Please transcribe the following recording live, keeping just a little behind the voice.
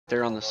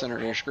there on the center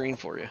of your screen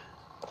for you.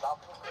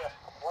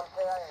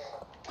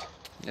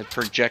 It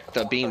project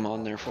a beam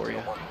on there for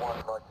you.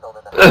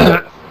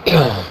 The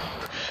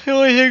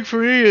only thing for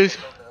me is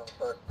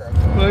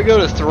when I go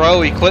to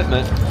throw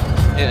equipment,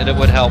 it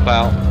would help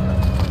out.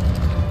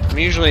 I'm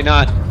usually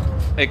not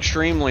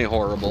extremely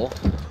horrible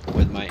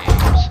with my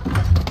aims.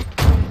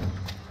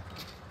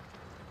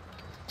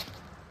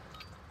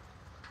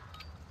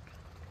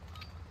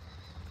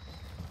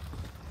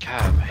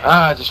 God, man.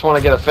 I just want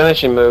to get a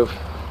finishing move.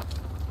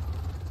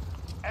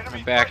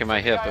 My back and my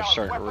hip are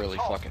starting to really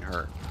fucking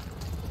hurt.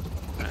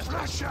 I'm gonna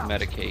have to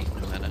medicate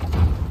in a minute.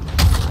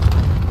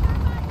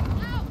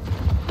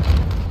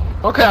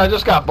 Okay, I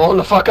just got blown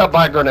the fuck up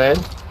by a grenade.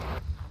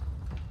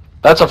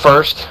 That's a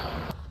first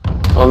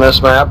on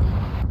this map.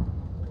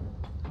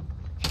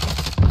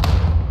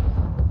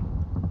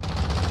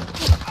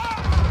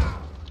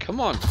 Come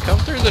on, come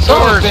through the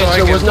door.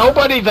 There was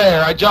nobody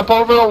there. I jump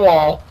over the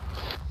wall.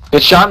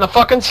 Get shot in the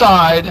fucking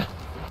side.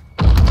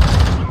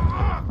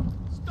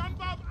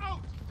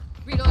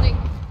 Reloading.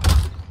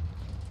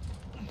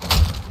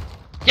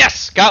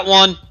 Yes, got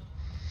one.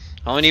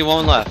 Only need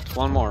one left.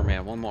 One more,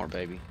 man. One more,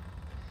 baby.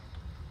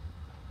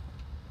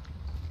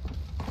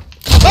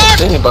 Fuck!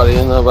 Anybody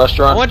in the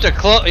restaurant? I went to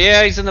close.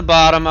 Yeah, he's in the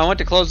bottom. I went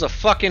to close the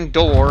fucking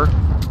door,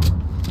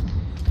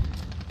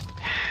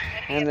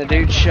 and the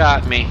dude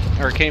shot me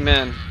or came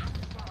in.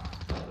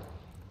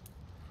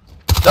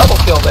 Double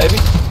kill, baby.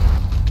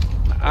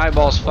 My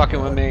eyeballs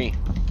fucking with me.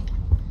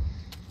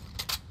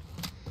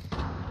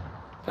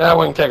 Yeah,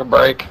 we can take a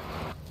break.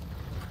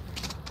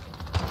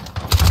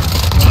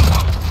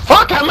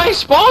 Fuck, I may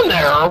spawn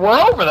there, or we're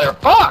over there.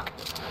 Fuck!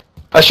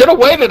 I should have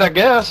waited, I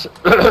guess.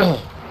 We've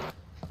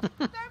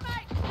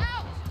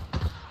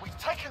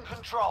taken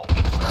control.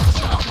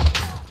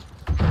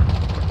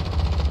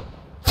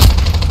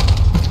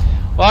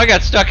 Well, I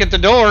got stuck at the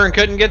door and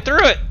couldn't get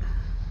through it.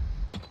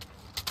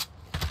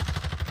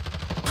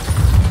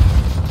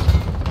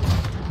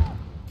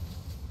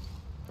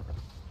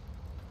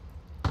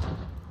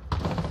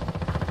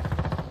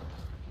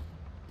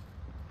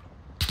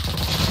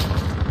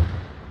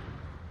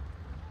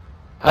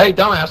 Hey,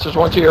 dumbass, there's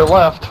one to your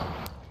left.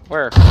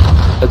 Where?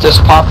 It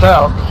just popped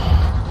out.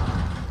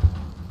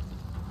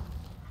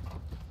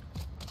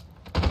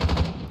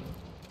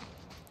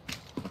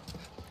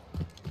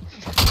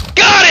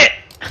 Got it!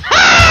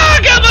 Ha!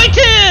 Got my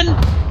 10!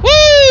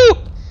 Woo!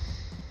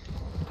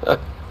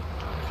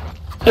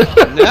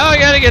 Now I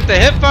gotta get the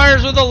hip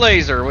fires with a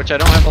laser, which I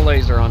don't have a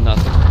laser on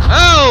nothing.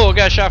 Oh,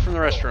 got shot from the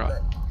restaurant.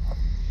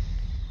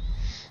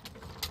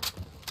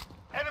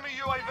 Enemy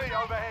UAV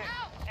overhead.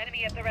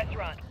 Enemy at the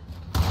restaurant.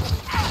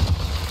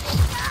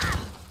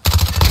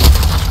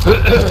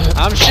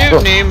 I'm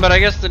shooting him, but I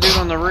guess the dude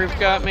on the roof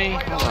got me.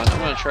 Hold on, I'm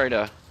gonna try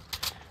to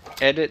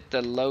edit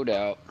the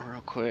loadout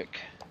real quick.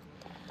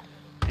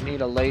 I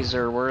need a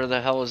laser. Where the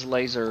hell is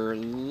laser?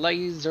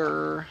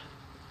 Laser.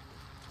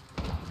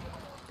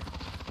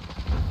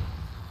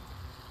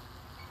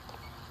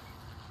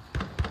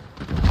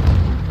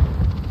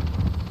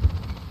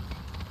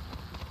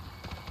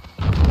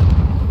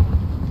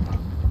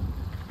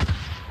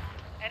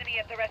 Enemy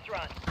at the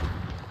restaurant.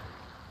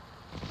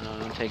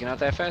 I'm taking out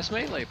that fast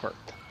melee perk.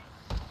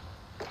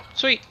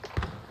 Sweet.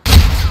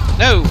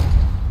 No.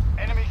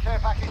 Enemy care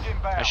package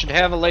inbound. I should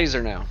have a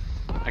laser now.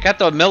 I got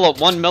the 1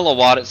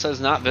 milliwatt. It says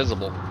not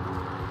visible.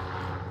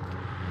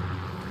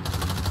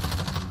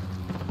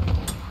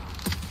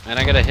 And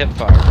I got a hip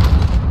fire.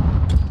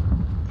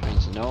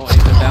 Means no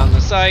aiming down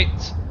the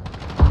sights.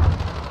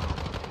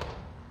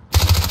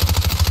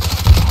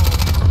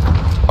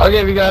 I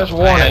gave you guys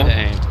warning. I had to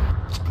aim.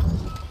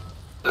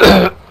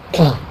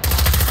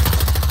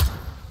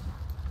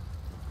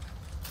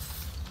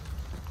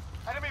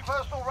 Enemy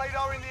personal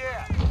radar in the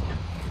air.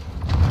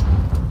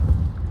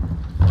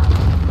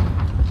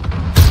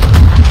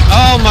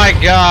 Oh my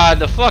god,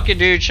 the fucking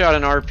dude shot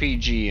an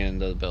RPG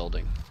into the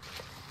building.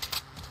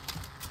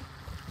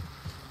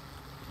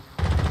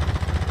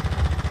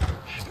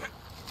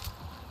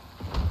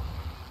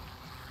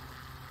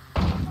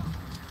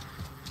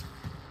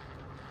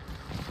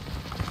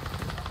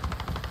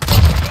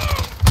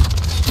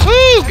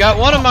 Woo! Got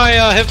one of my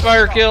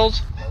hipfire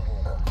kills.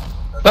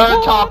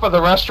 Third top of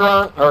the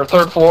restaurant, or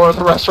third floor of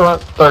the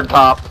restaurant. Third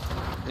top.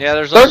 Yeah,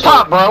 there's Third also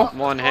top, bro.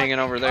 one hanging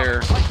over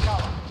there.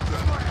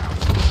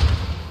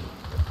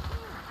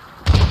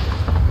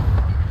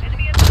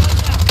 Enemy at the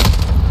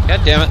hotel.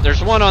 God damn it,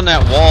 there's one on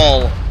that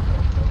wall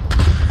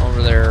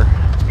over there.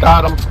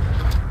 Got him.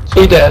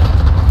 He dead.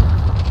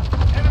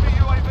 Enemy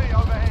UAV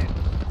overhead.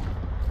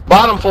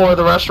 Bottom floor of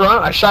the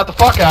restaurant. I shot the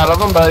fuck out of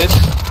him, but it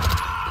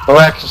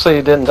miraculously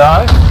he didn't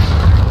die.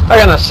 I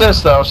got an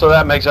assist though, so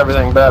that makes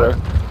everything better.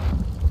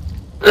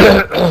 I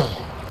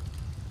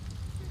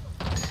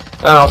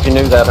don't know if you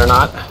knew that or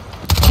not.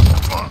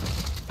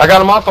 I got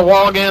him off the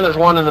wall again. There's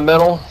one in the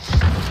middle.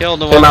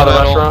 Killed the one Came in out the of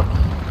the middle. restaurant.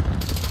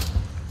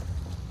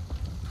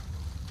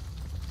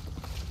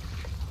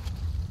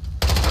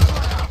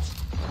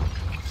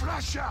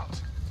 Flash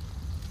out.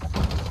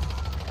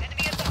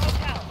 Enemy at the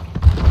hotel.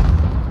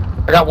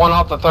 I I got one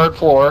off the 3rd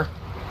floor.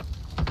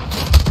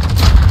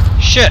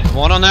 Shit,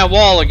 one on that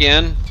wall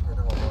again.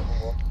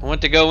 I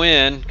went to go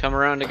in, come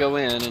around to go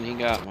in, and he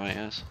got my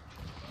ass.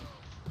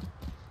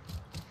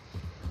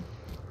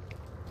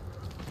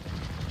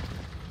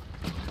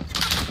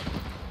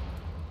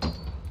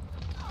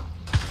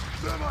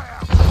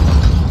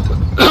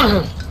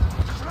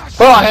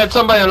 Well, I had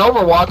somebody on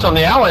Overwatch on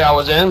the alley I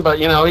was in, but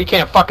you know, he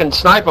can't fucking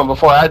snipe him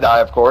before I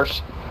die, of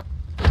course.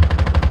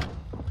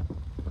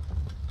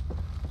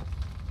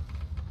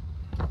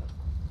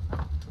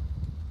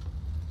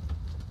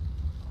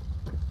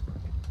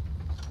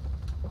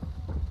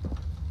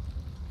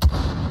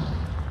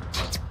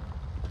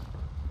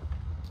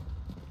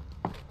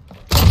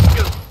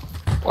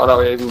 Why do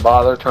I even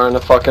bother trying to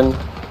fucking...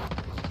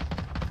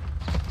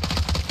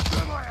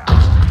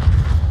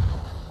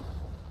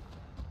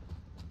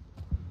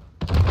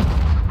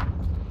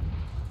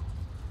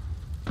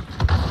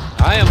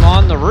 I am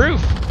on the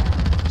roof.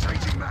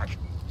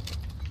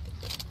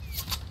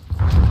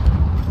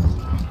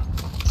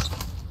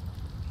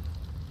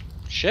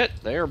 Shit,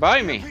 they are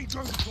by me.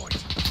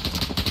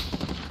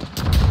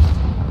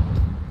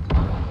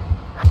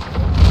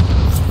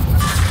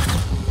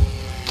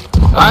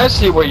 I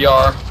see where you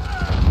are.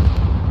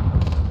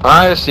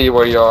 I see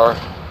where you are.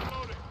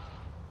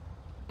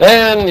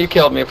 And you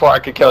killed me before I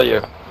could kill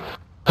you.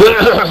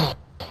 But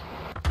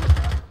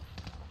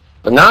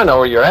now I know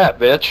where you're at,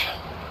 bitch.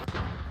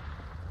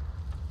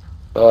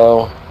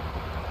 So...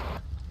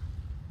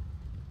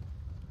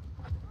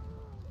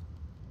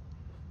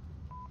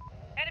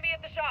 Enemy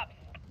at the shops.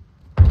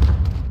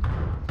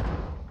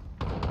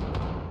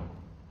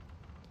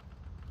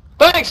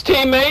 Thanks,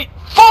 teammate!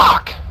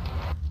 Fuck!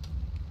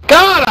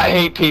 God, I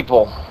hate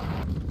people!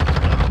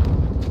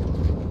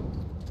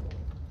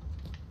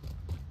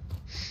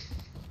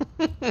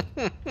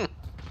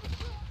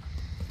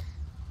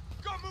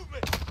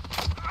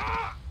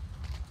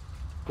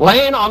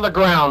 Laying on the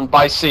ground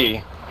by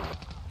C.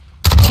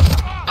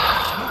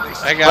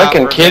 I got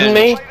Fucking kidding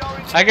me?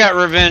 I got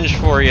revenge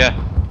for you.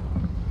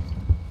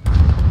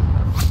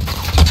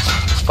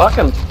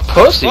 Fucking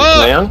pussies,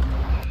 Whoa! man.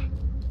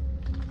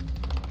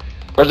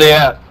 Where's he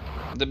at?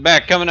 The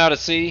back coming out of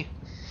C.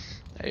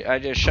 I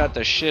just shot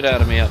the shit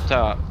out of me up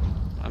top.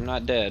 I'm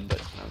not dead,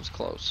 but I was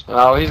close.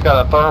 Oh, he's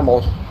got a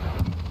thermal.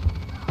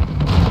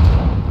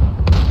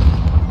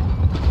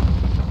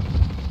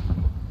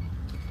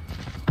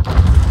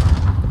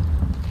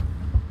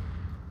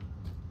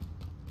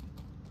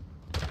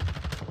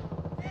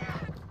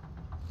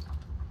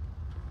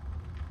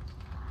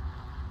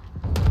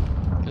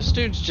 This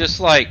dude's just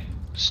like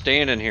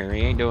standing here.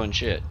 He ain't doing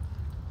shit.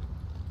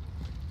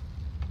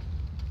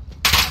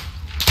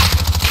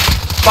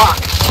 Fuck!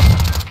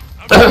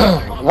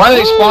 Why did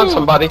they spawn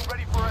somebody?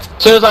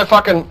 As soon as I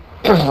fucking...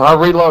 I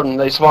reload and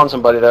they spawn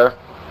somebody there.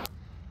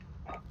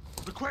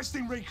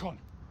 Requesting recon.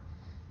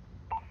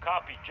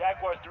 Copy.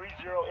 Jaguar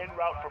 3-0 en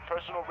route for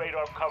personal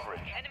radar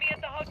coverage. Enemy at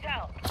the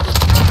hotel.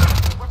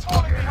 We're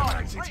falling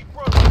behind.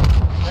 Regroup.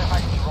 They're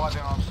making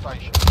arriving on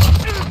station.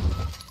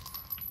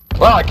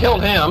 Well, I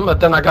killed him, but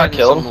then I got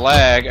Getting some killed.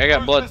 lag. I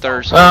got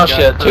bloodthirst. Oh Got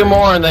shit, two cruise.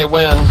 more and they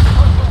win.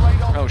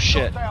 Oh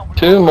shit.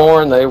 Two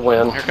more and they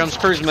win. Here comes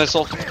cruise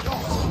missile.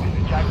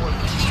 Jaguar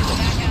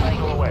 3-0.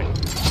 Go away.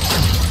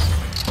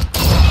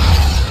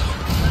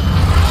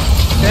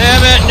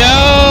 Damn it,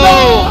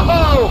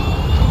 no!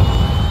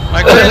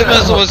 My cruise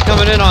missile was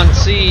coming in on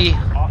C.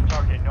 Off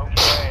target. No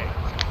QA.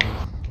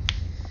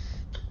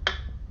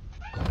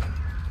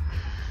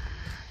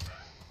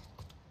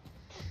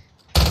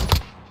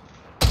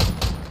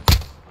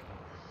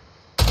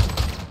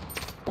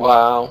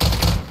 Wow.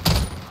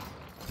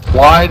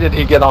 Why did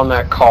he get on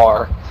that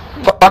car?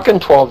 Fucking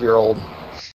 12-year-old.